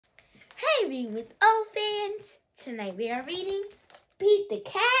Camping with O fans. Tonight we are reading Pete the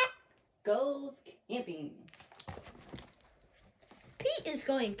Cat Goes Camping. Pete is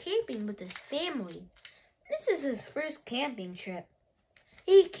going camping with his family. This is his first camping trip.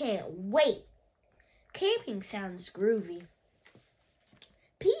 He can't wait. Camping sounds groovy.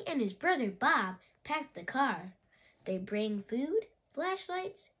 Pete and his brother Bob pack the car. They bring food,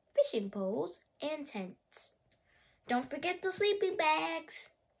 flashlights, fishing poles, and tents. Don't forget the sleeping bags,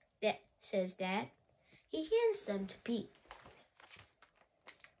 says Dad. He hands them to Pete.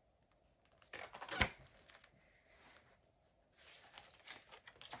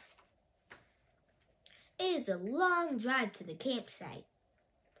 It is a long drive to the campsite.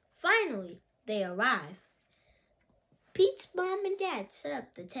 Finally, they arrive. Pete's mom and dad set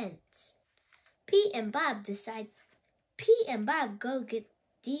up the tents. Pete and Bob go get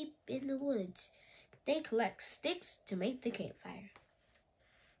deep in the woods. They collect sticks to make the campfire.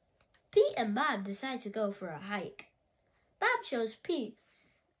 Pete and Bob decide to go for a hike. Bob shows Pete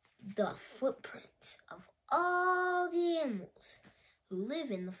the footprints of all the animals who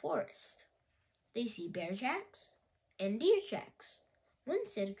live in the forest. They see bear tracks and deer tracks. One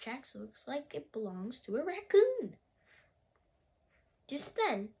set of tracks looks like it belongs to a raccoon. Just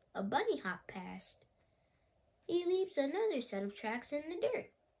then, a bunny hopped past. He leaves another set of tracks in the dirt.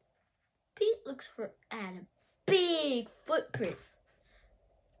 Pete looks at a big footprint.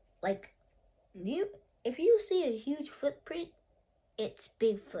 If you see a huge footprint, it's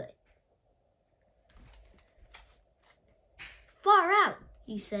Bigfoot. Far out,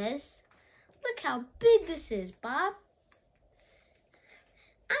 he says. Look how big this is, Bob.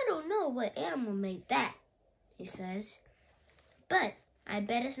 I don't know what animal made that, he says, but I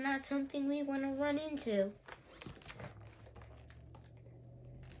bet it's not something we want to run into.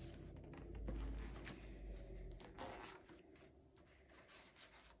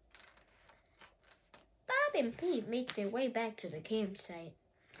 Bob and Pete make their way back to the campsite.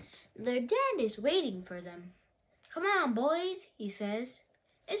 Their dad is waiting for them. Come on, boys, he says.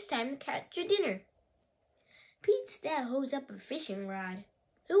 It's time to catch your dinner. Pete's dad holds up a fishing rod.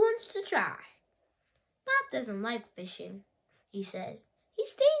 Who wants to try? Bob doesn't like fishing, he says. He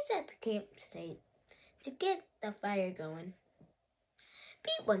stays at the campsite to get the fire going.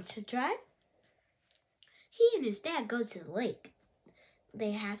 Pete wants to try. He and his dad go to the lake.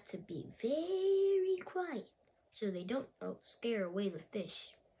 They have to be very quiet so they don't scare away the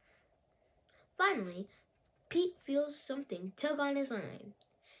fish. Finally, Pete feels something tug on his line.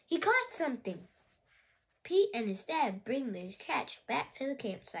 He caught something. Pete and his dad bring their catch back to the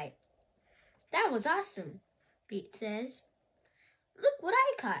campsite. That was awesome, Pete says. Look what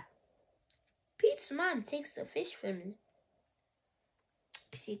I caught. Pete's mom takes the fish from him.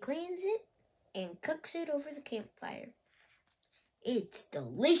 She cleans it and cooks it over the campfire. It's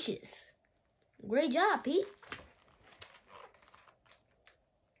delicious. Great job, Pete.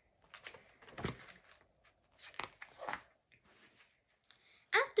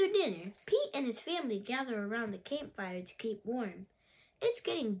 After dinner, Pete and his family gather around the campfire to keep warm. It's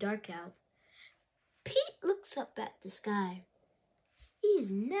getting dark out. Pete looks up at the sky.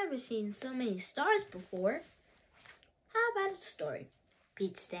 He's never seen so many stars before. How about a story?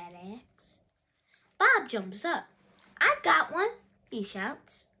 Pete's dad asks. Bob jumps up. I've got one, he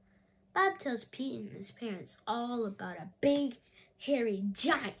shouts. Bob tells Pete and his parents all about a big, hairy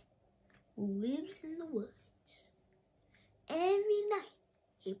giant who lives in the woods. Every night,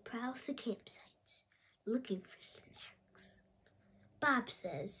 he prowls the campsites, looking for snacks. Bob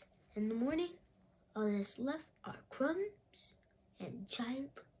says, in the morning, all that's left are crumbs and giant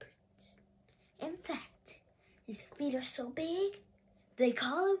footprints. In fact, his feet are so big, they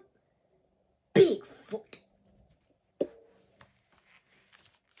call him Bigfoot.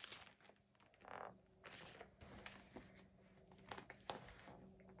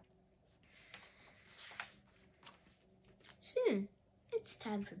 Soon, it's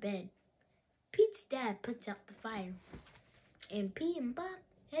time for bed. Pete's dad puts out the fire, and Pete and Bob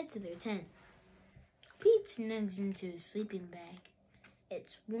head to their tent. Pete snugs into his sleeping bag.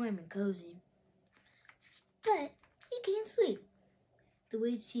 It's warm and cozy, but he can't sleep. The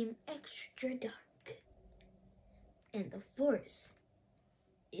woods seem extra dark, and the forest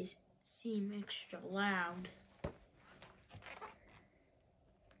seem extra loud.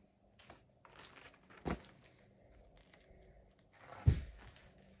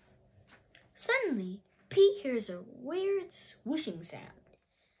 Suddenly, Pete hears a weird swooshing sound.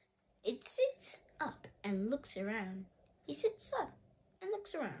 It sits up and looks around. He sits up and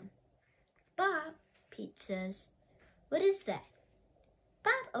looks around. Bob, Pete says, what is that?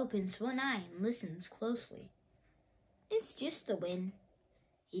 Bob opens one eye and listens closely. It's just the wind.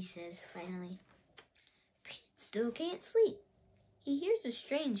 he says finally. Pete still can't sleep. He hears a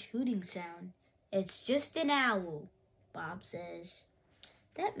strange hooting sound. It's just an owl, Bob says.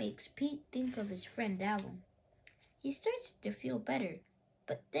 That makes Pete think of his friend Owl. He starts to feel better,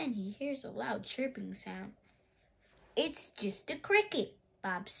 but then he hears a loud chirping sound. It's just a cricket,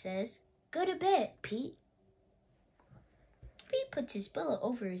 Bob says. Go to bed, Pete. Pete puts his pillow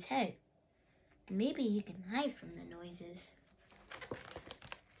over his head. Maybe he can hide from the noises.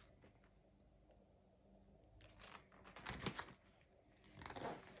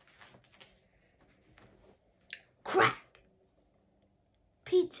 Crack!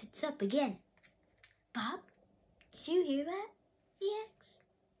 Pete sits up again. Bob, did you hear that? He asks.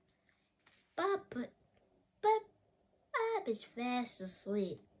 Bob is fast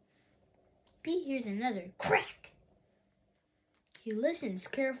asleep. Pete hears another crack. He listens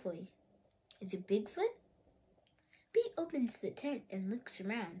carefully. Is it Bigfoot? Pete opens the tent and looks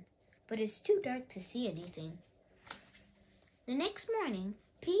around, but it's too dark to see anything. The next morning,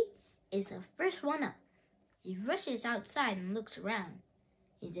 Pete is the first one up. He rushes outside and looks around.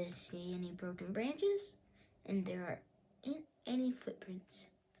 He doesn't see any broken branches, and there aren't any footprints.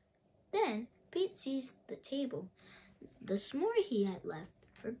 Then Pete sees the table. The s'more he had left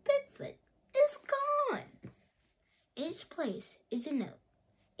for Bigfoot is gone. In its place is a note.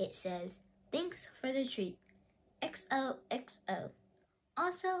 It says, "Thanks for the treat. XOXO.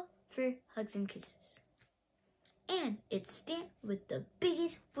 Also for hugs and kisses." And it's stamped with the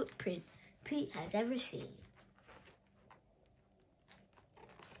biggest footprint Pete has ever seen.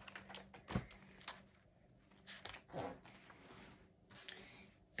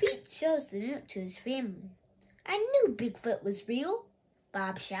 Pete shows the note to his family. I knew Bigfoot was real,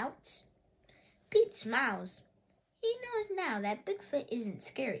 Bob shouts. Pete smiles. He knows now that Bigfoot isn't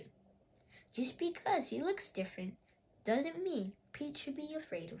scary. Just because he looks different doesn't mean Pete should be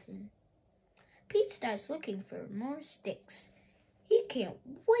afraid of him. Pete starts looking for more sticks. He can't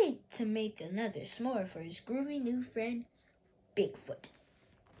wait to make another s'more for his groovy new friend, Bigfoot.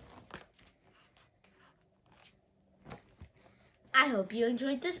 I hope you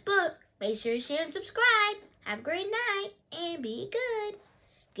enjoyed this book. Make sure to share and subscribe. Have a great night and be good.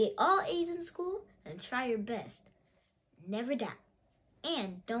 Get all A's in school and try your best. Never doubt.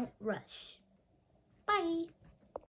 And don't rush. Bye.